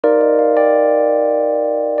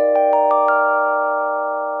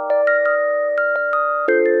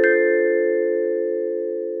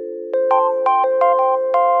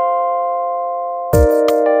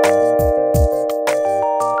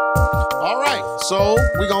So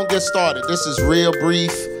we're going to get started. This is real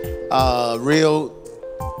brief,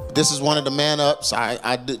 this is one of the man ups.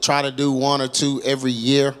 I try to do one or two every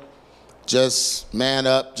year. Just man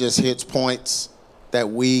up, just hits points that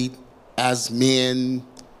we as men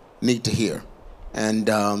need to hear. And,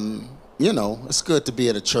 you know, it's good to be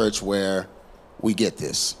at a church where we get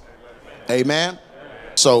this. Amen.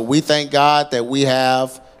 So we thank God that we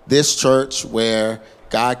have this church where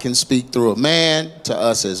God can speak through a man to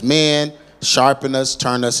us as men, sharpen us,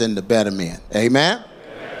 turn us into better men. Amen.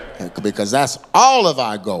 Because that's all of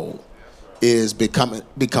our goal is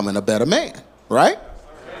becoming a better man, right?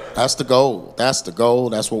 That's the goal. That's the goal.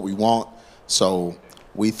 That's what we want. So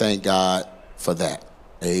we thank God for that.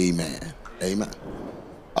 Amen. Amen.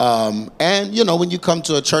 And, you know, when you come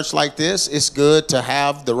to a church like this, it's good to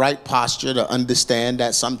have the right posture to understand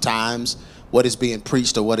that sometimes what is being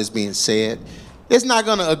preached or what is being said is not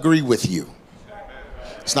going to agree with you.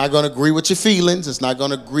 It's not going to agree with your feelings. It's not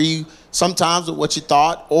going to agree sometimes with what you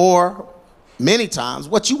thought or many times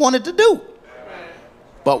what you wanted to do.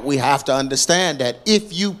 But we have to understand that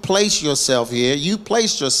if you place yourself here, you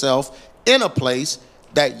place yourself in a place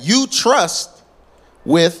that you trust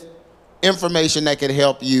with information that can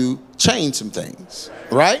help you change some things,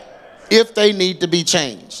 right? If they need to be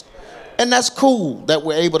changed. And that's cool that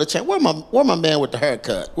we're able to change. Where my man with the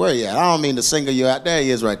haircut? Where he at? I don't mean to single you out. There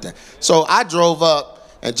he is right there. So I drove up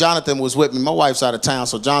and Jonathan was with me. My wife's out of town,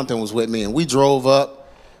 so Jonathan was with me. And we drove up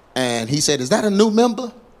and he said, "Is that a new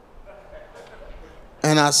member?"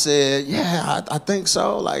 And I said, "Yeah, I think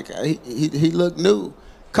so." Like he looked new.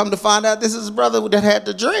 Come to find out, this is his brother that had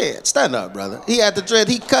the dread. Stand up, brother. He had the dread.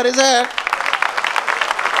 He cut his hair.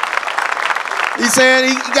 He said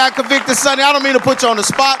he got convicted Sunday. I don't mean to put you on the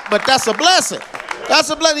spot, but that's a blessing.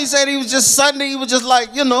 That's a blessing. He said he was just Sunday. He was just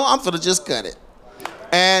like, you know, I'm finna just cut it.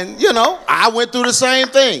 And, you know, I went through the same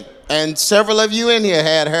thing. And several of you in here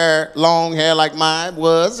had hair, long hair like mine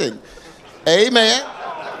was. And amen.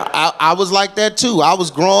 I was like that too. I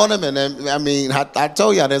was growing them. And I mean, I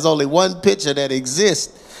told y'all there's only one picture that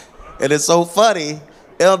exists. And it's so funny.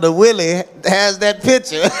 Elder Willie has that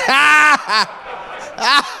picture.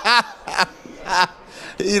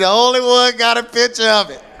 He the only one got a picture of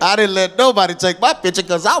it. I didn't let nobody take my picture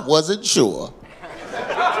because I wasn't sure.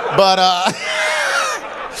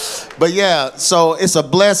 But yeah, so it's a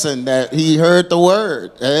blessing that he heard the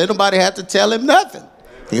word. And nobody had to tell him nothing.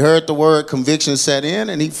 He heard the word, conviction set in,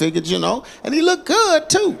 and he figured, you know, and he looked good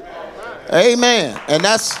too. Amen. And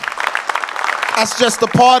that's just a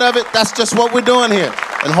part of it. That's just what we're doing here.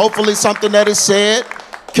 And hopefully something that is said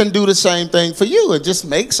can do the same thing for you and just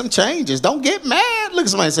make some changes. Don't get mad. Look at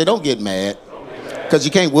somebody and say, don't get mad. Because you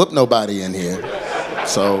can't whoop nobody in here.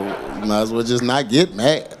 So you might as well just not get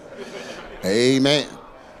mad. Amen.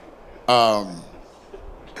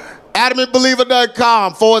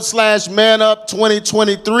 AdamandBeliever.com/man up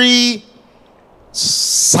 2023.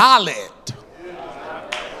 Solid.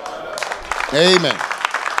 Amen.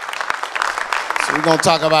 So we're going to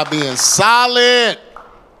talk about being solid.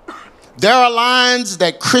 There are lines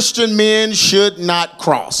that Christian men should not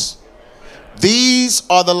cross. These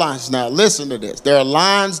are the lines. Now, listen to this. There are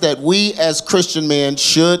lines that we as Christian men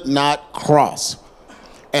should not cross.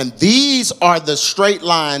 And these are the straight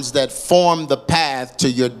lines that form the path to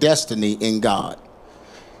your destiny in God.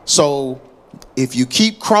 So if you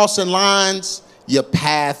keep crossing lines, your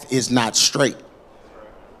path is not straight.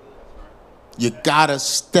 You gotta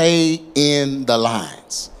stay in the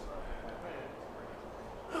lines.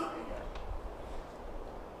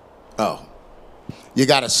 Oh, you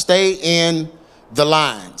got to stay in the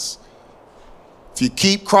lines. If you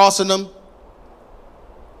keep crossing them,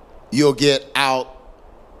 you'll get out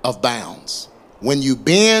of bounds. When you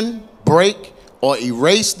bend, break, or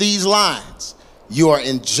erase these lines, you are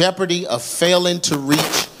in jeopardy of failing to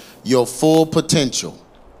reach your full potential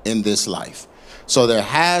in this life. So there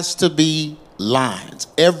has to be lines.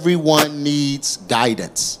 Everyone needs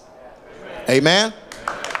guidance. Amen?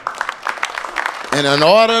 And in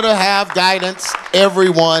order to have guidance,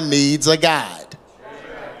 everyone needs a guide.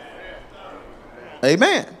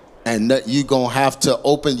 Amen. And you're going to have to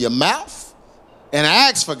open your mouth and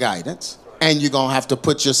ask for guidance. And you're going to have to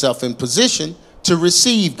put yourself in position to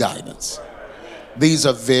receive guidance. These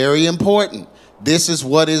are very important. This is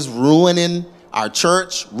what is ruining our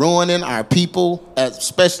church, ruining our people,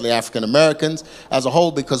 especially African Americans as a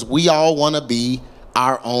whole, because we all want to be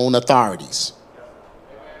our own authorities.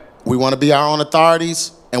 We want to be our own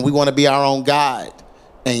authorities, and we want to be our own guide.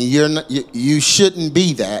 And you shouldn't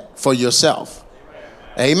be that for yourself.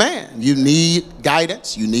 Amen. You need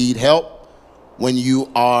guidance. You need help when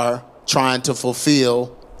you are trying to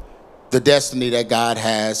fulfill the destiny that God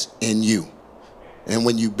has in you. And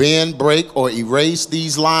when you bend, break, or erase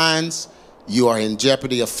these lines, you are in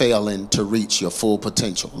jeopardy of failing to reach your full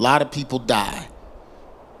potential. A lot of people die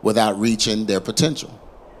without reaching their potential.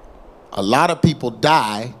 A lot of people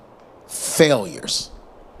die failures.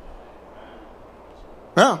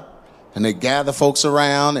 Yeah. And they gather folks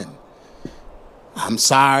around and, I'm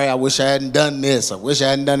sorry, I wish I hadn't done this, I wish I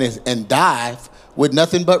hadn't done this, and die with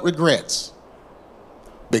nothing but regrets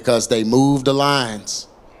because they moved the lines.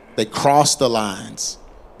 They crossed the lines.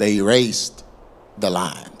 They erased the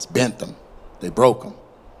lines, bent them. They broke them.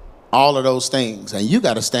 All of those things. And you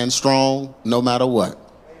got to stand strong no matter what.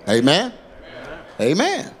 Amen?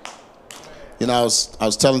 Amen. You know, I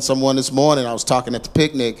was telling someone this morning, I was talking at the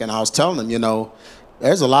picnic, and I was telling them, you know,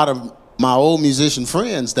 there's a lot of my old musician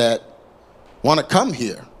friends that want to come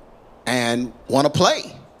here and want to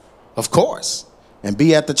play, of course, and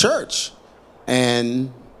be at the church.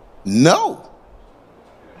 And no,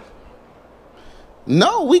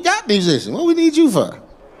 we got musicians. What we need you for?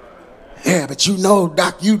 Yeah, but you know,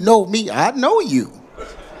 Doc, you know me. I know you.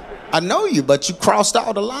 I know you, but you crossed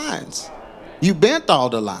all the lines. You bent all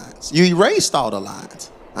the lines. You erased all the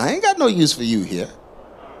lines. I ain't got no use for you here.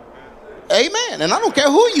 Amen. And I don't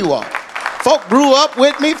care who you are. Folk grew up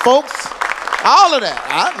with me, folks, all of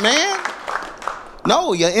that. Man,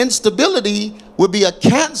 no, your instability would be a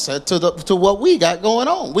cancer to what we got going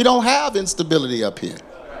on. We don't have instability up here.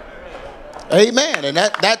 Amen. And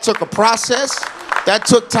that took a process. That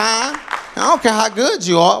took time. I don't care how good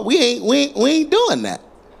you are. We ain't doing that.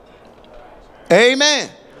 Amen.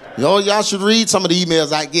 You know, y'all should read some of the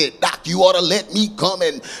emails I get. Doc, you ought to let me come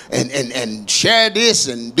and share this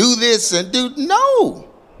and do this and do. No.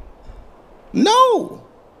 No.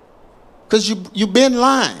 Because you bend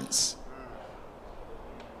lines.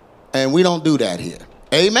 And we don't do that here.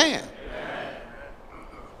 Amen.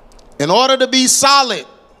 In order to be solid,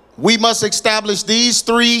 we must establish these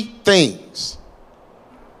three things.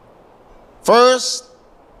 First,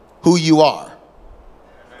 who you are.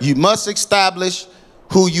 You must establish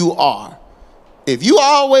who you are. If you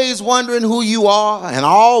always wondering who you are and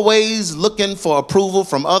always looking for approval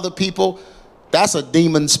from other people, that's a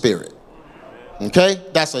demon spirit. Okay?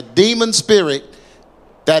 That's a demon spirit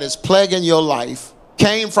that is plaguing your life.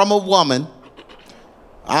 Came from a woman.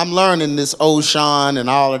 I'm learning this ocean and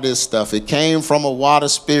all of this stuff. It came from a water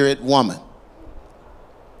spirit woman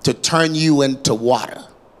to turn you into water.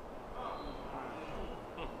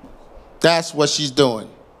 That's what she's doing,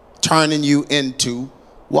 turning you into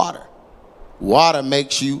water. Water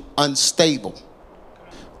makes you unstable.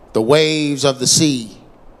 The waves of the sea,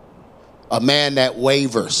 a man that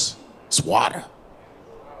wavers, it's water.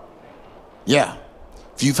 Yeah.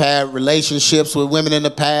 If you've had relationships with women in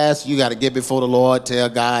the past, you got to get before the Lord, tell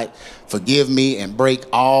God, forgive me, and break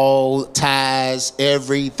all ties,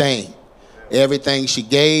 everything. Everything she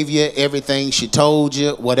gave you, everything she told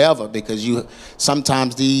you, whatever, because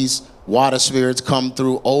sometimes these water spirits come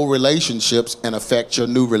through old relationships and affect your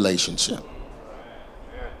new relationship.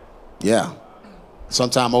 Yeah.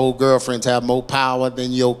 Sometimes old girlfriends have more power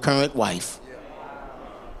than your current wife,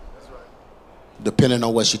 depending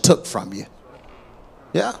on what she took from you.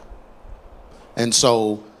 Yeah. And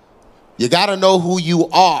so you got to know who you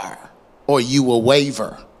are or you will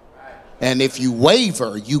waver. And if you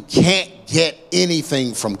waver, you can't get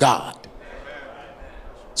anything from God.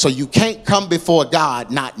 So you can't come before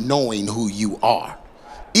God not knowing who you are.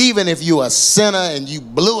 Even if you're a sinner and you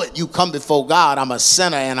blew it, you come before God, I'm a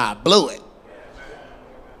sinner and I blew it.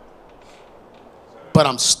 But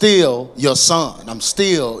I'm still your son. I'm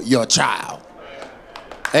still your child.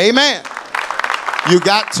 Amen. You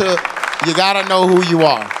got to know who you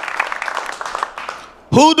are.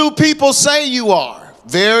 Who do people say you are?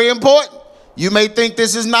 Very important. You may think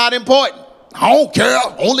this is not important. I don't care.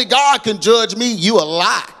 Only God can judge me. You a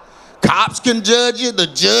lie. Cops can judge you. The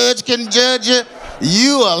judge can judge you.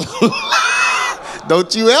 You a lie.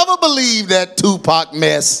 Don't you ever believe that Tupac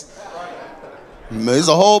mess. There's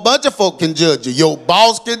a whole bunch of folk can judge you. Your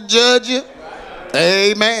boss can judge you.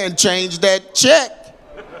 Amen. Change that check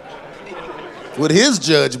with his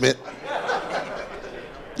judgment.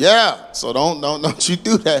 Yeah, so don't you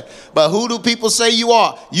do that. But who do people say you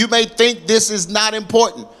are? You may think this is not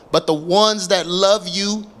important, but the ones that love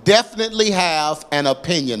you definitely have an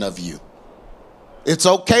opinion of you. It's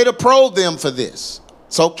okay to probe them for this.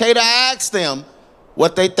 It's okay to ask them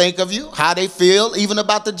what they think of you, how they feel, even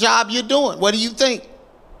about the job you're doing. What do you think?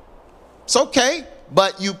 It's okay,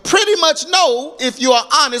 but you pretty much know if you are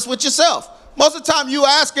honest with yourself. Most of the time you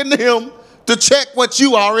asking them to check what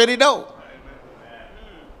you already know.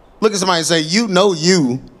 Look at somebody and say, you know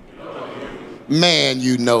you. Man,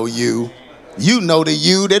 you know you. You know the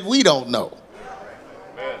you that we don't know.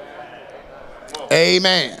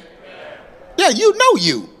 Amen. Yeah, you know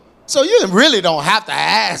you. So you really don't have to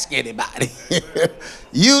ask anybody.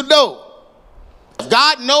 You know.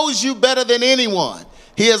 God knows you better than anyone.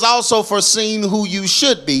 He has also foreseen who you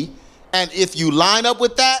should be. And if you line up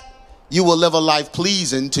with that, you will live a life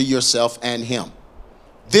pleasing to yourself and him.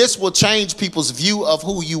 This will change people's view of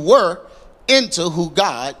who you were into who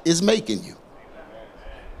God is making you.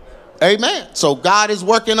 Amen. So God is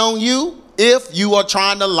working on you if you are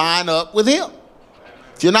trying to line up with him.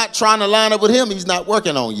 If you're not trying to line up with him, he's not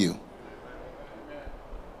working on you.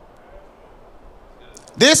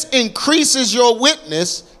 This increases your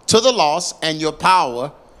witness to the lost and your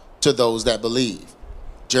power to those that believe.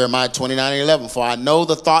 Jeremiah 29:11, for I know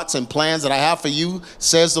the thoughts and plans that I have for you,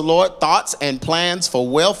 says the Lord, thoughts and plans for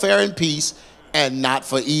welfare and peace and not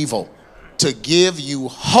for evil, to give you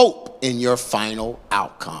hope in your final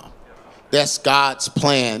outcome. That's God's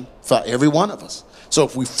plan for every one of us. So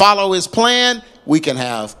if we follow his plan, we can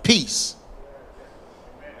have peace.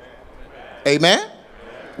 Amen?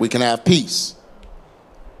 We can have peace.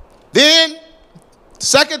 Then,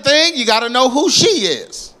 second thing, you got to know who she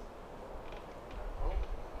is.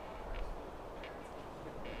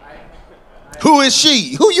 Who is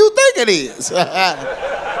she? Who you think it is?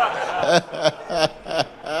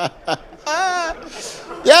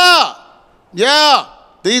 Yeah.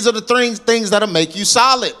 These are the things that'll make you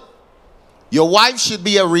solid. Your wife should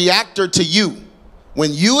be a reactor to you.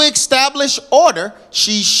 When you establish order,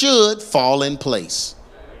 she should fall in place.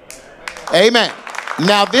 Amen.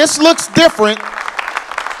 Now, this looks different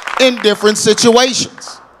in different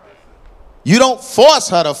situations. You don't force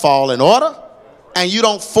her to fall in order, and you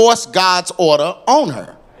don't force God's order on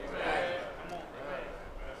her.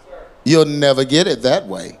 You'll never get it that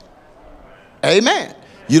way. Amen.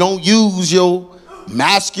 You don't use your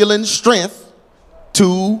masculine strength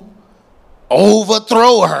to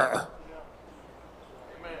overthrow her.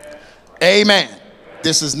 Amen.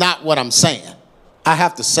 This is not what I'm saying. I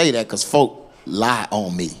have to say that because folk lie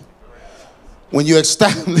on me. When you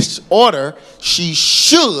establish order, she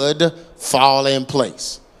should fall in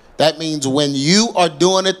place. That means when you are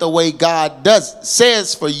doing it the way God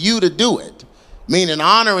says for you to do it, meaning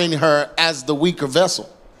honoring her as the weaker vessel.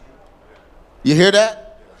 You hear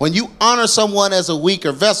that? When you honor someone as a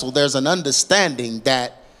weaker vessel, there's an understanding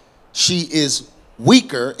that she is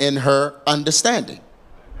weaker in her understanding.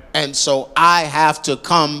 And so I have to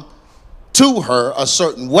come to her a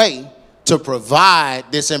certain way to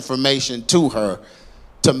provide this information to her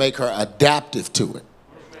to make her adaptive to it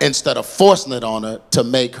instead of forcing it on her to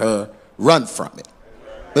make her run from it.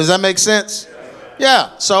 Does that make sense?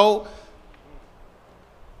 Yeah. So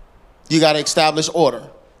you got to establish order.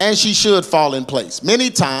 And she should fall in place. Many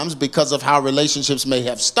times, because of how relationships may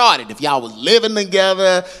have started, if y'all was living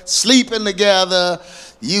together, sleeping together,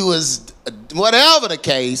 you was whatever the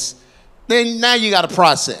case, then now you got a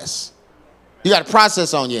process. You got a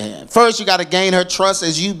process on your hand. First, you got to gain her trust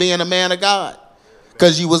as you being a man of God,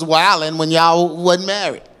 because you was wilding when y'all wasn't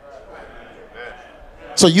married.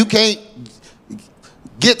 So you can't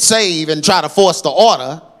get saved and try to force the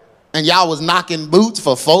order, and y'all was knocking boots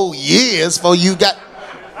for 4 years before you got...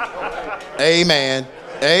 Amen.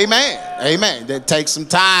 That takes some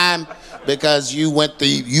time because you took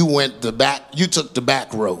the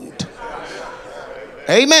back road.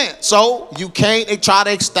 Amen. So you can't try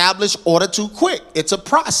to establish order too quick. It's a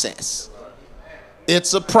process.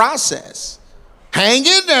 Hang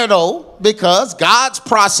in there though, because God's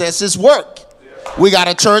processes work. We got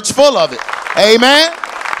a church full of it. Amen.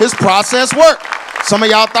 His process worked. Some of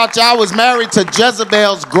y'all thought y'all was married to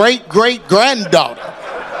Jezebel's great-great-granddaughter.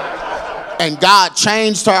 And God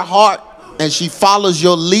changed her heart, and she follows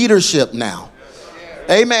your leadership now.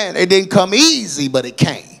 Amen. It didn't come easy, but it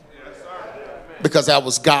came. Because that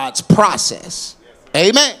was God's process.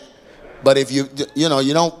 Amen. But if you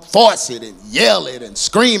don't force it and yell it and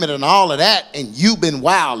scream it and all of that, and you've been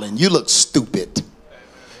wild and you look stupid.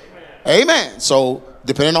 Amen. So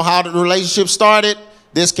depending on how the relationship started,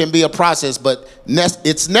 this can be a process, but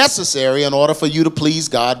it's necessary in order for you to please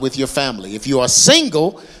God with your family. If you are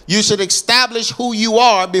single, you should establish who you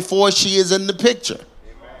are before she is in the picture.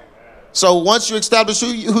 So once you establish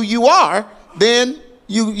who you are, then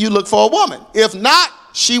you look for a woman. If not,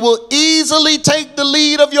 she will easily take the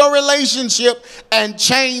lead of your relationship and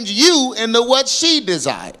change you into what she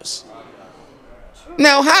desires.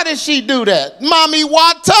 Now, how did she do that? Mami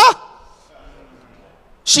Wata?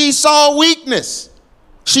 She saw weakness.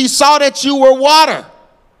 She saw that you were water.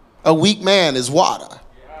 A weak man is water.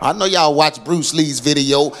 I know y'all watch Bruce Lee's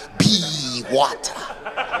video, Be Water.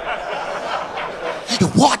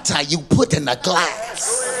 Water you put in a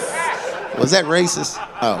glass. Was that racist?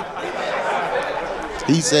 Oh.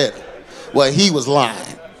 He said it. Well, he was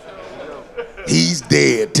lying. He's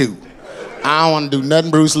dead too. I don't want to do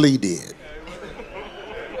nothing Bruce Lee did.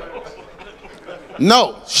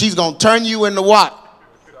 No, she's going to turn you into water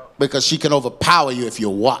because she can overpower you if you're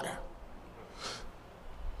water.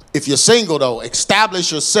 If you're single, though,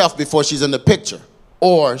 establish yourself before she's in the picture,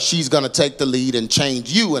 or she's going to take the lead and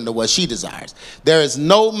change you into what she desires. There is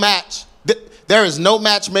no match. There is no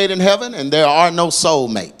match made in heaven, and there are no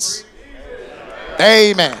soulmates.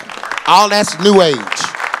 Amen. All that's new age.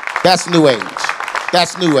 That's new age.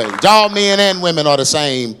 That's new age. All men and women are the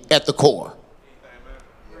same at the core.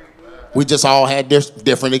 We just all had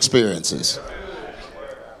different experiences.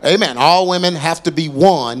 Amen. All women have to be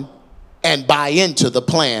one and buy into the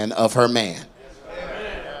plan of her man.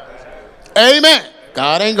 Amen.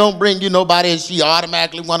 God ain't going to bring you nobody and she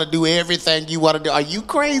automatically want to do everything you want to do. Are you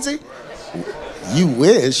crazy? You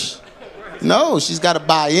wish. No, she's got to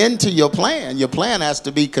buy into your plan. Your plan has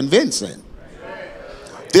to be convincing.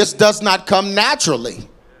 This does not come naturally.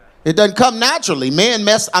 It doesn't come naturally. Eve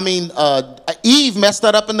messed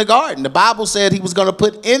that up in the garden. The Bible said he was going to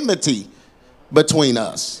put enmity between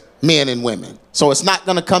us, men and women. So it's not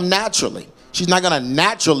going to come naturally. She's not going to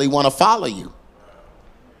naturally want to follow you.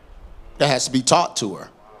 That has to be taught to her.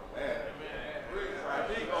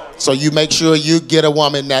 So you make sure you get a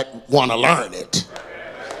woman that want to learn it.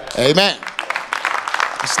 Amen.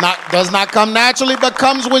 Does not come naturally, but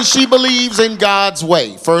comes when she believes in God's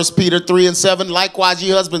way. 1 Peter 3:7, likewise,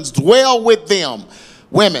 ye husbands, dwell with them,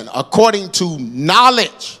 women, according to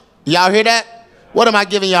knowledge. Y'all hear that? What am I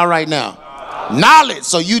giving y'all right now? Knowledge.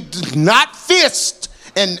 So you do not fist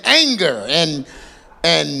and anger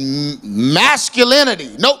and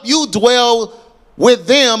masculinity. Nope, you dwell with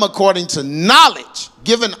them according to knowledge,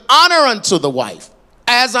 giving honor unto the wife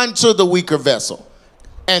as unto the weaker vessel,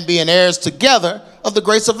 and being heirs together of the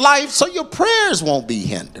grace of life, so your prayers won't be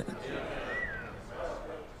hindered.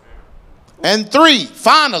 And 3,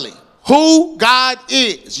 finally, who God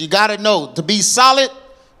is. You got to know. To be solid,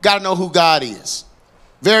 got to know who God is.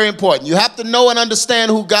 Very important. You have to know and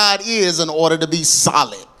understand who God is in order to be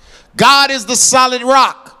solid. God is the solid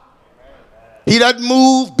rock. He doesn't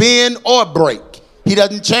move, bend, or break. He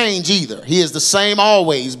doesn't change either. He is the same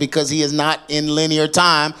always because he is not in linear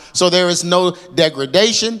time. So there is no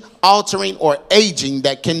degradation, altering, or aging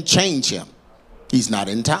that can change him. He's not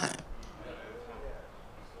in time.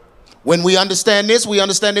 When we understand this, we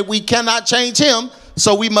understand that we cannot change him.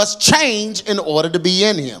 So we must change in order to be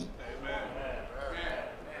in him.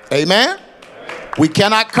 Amen? We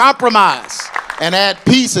cannot compromise and add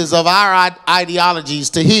pieces of our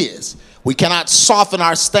ideologies to his. We cannot soften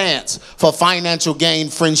our stance for financial gain,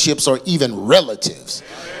 friendships, or even relatives.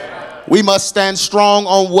 We must stand strong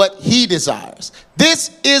on what he desires.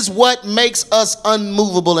 This is what makes us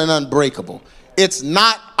unmovable and unbreakable. It's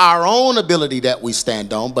not our own ability that we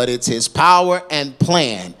stand on, but it's his power and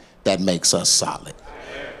plan that makes us solid.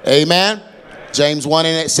 Amen. James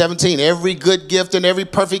 1:17, every good gift and every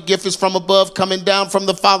perfect gift is from above, coming down from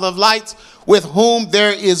the Father of lights, with whom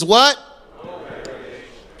there is what?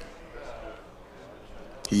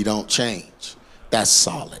 He don't change. That's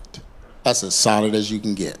solid. That's as solid as you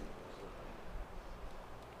can get.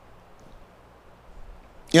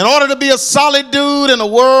 In order to be a solid dude in a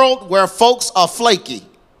world where folks are flaky,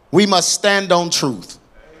 we must stand on truth.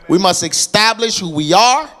 We must establish who we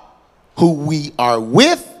are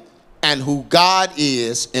with, and who God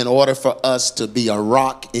is in order for us to be a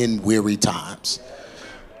rock in weary times.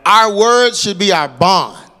 Our words should be our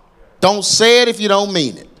bond. Don't say it if you don't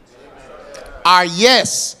mean it. Our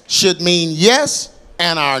yes should mean yes,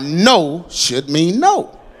 and our no should mean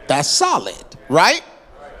no. That's solid, right?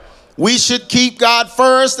 We should keep God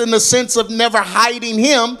first in the sense of never hiding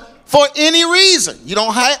him for any reason. You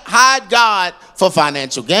don't hide God for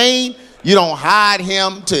financial gain. You don't hide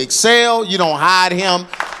him to excel. You don't hide him.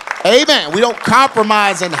 Amen. We don't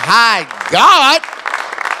compromise and hide God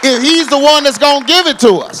if he's the one that's going to give it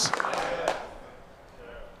to us.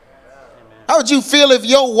 How would you feel if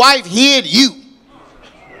your wife hid you?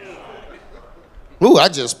 Ooh, I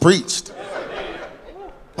just preached.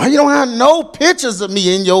 Why you don't have no pictures of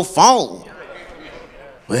me in your phone?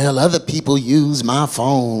 Well, other people use my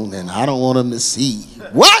phone and I don't want them to see.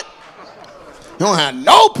 What? You don't have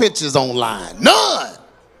no pictures online. None.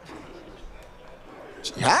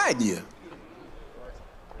 She hiding you.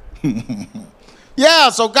 Yeah,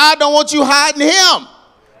 so God don't want you hiding him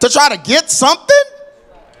to try to get something.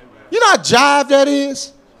 You know how jive that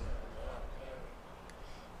is?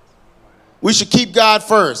 We should keep God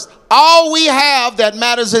first. All we have that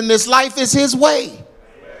matters in this life is his way.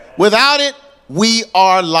 Without it, we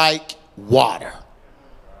are like water.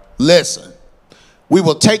 Listen, We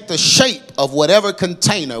will take the shape of whatever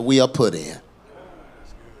container we are put in.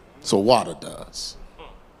 So water does.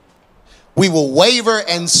 We will waver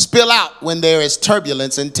and spill out when there is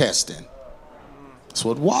turbulence in testing. That's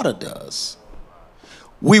what water does.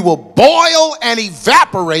 We will boil and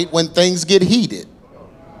evaporate when things get heated.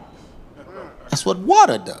 That's what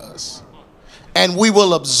water does. And we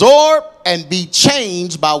will absorb and be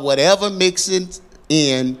changed by whatever mixes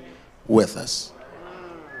in with us.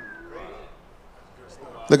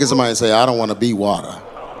 Look at somebody and say, I don't want to be water.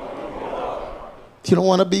 You don't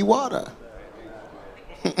want to be water.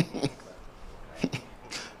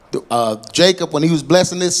 Jacob, when he was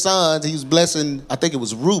blessing his sons, he was blessing, I think it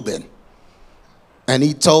was Reuben. And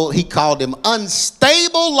he called him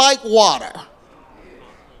unstable like water.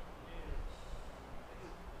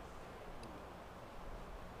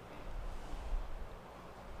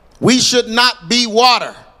 We should not be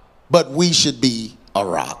water, but we should be a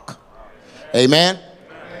rock. Amen.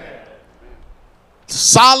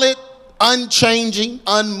 Solid, unchanging,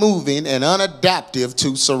 unmoving, and unadaptive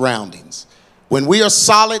to surroundings. When we are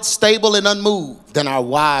solid, stable, and unmoved, then our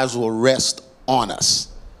wives will rest on us.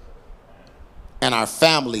 And our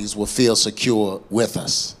families will feel secure with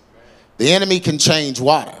us. The enemy can change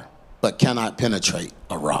water, but cannot penetrate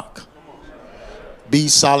a rock. Be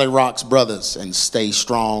solid rocks, brothers, and stay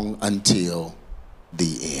strong until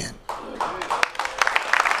the end.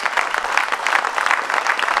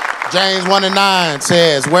 James 1:9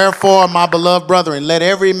 says, wherefore, my beloved brethren, let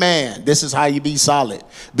every man, this is how you be solid,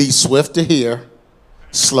 be swift to hear,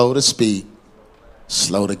 slow to speak,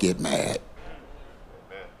 slow to get mad.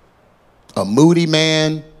 A moody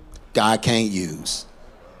man, God can't use.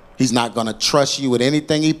 He's not going to trust you with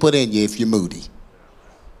anything he put in you if you're moody.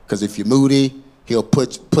 Because if you're moody, he'll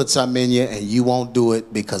put something in you and you won't do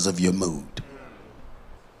it because of your mood.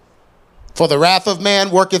 For the wrath of man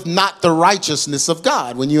worketh not the righteousness of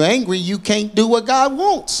God. When you're angry, you can't do what God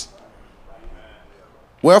wants.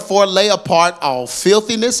 Wherefore lay apart all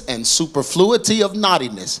filthiness and superfluity of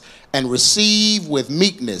naughtiness, and receive with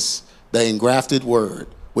meekness the engrafted word,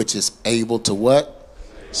 which is able to what?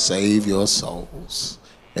 Save your souls.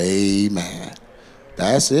 Amen.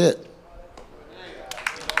 That's it.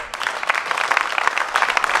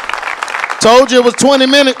 Told you it was 20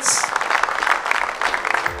 minutes.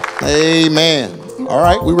 Amen. All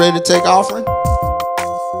right, we ready to take offering?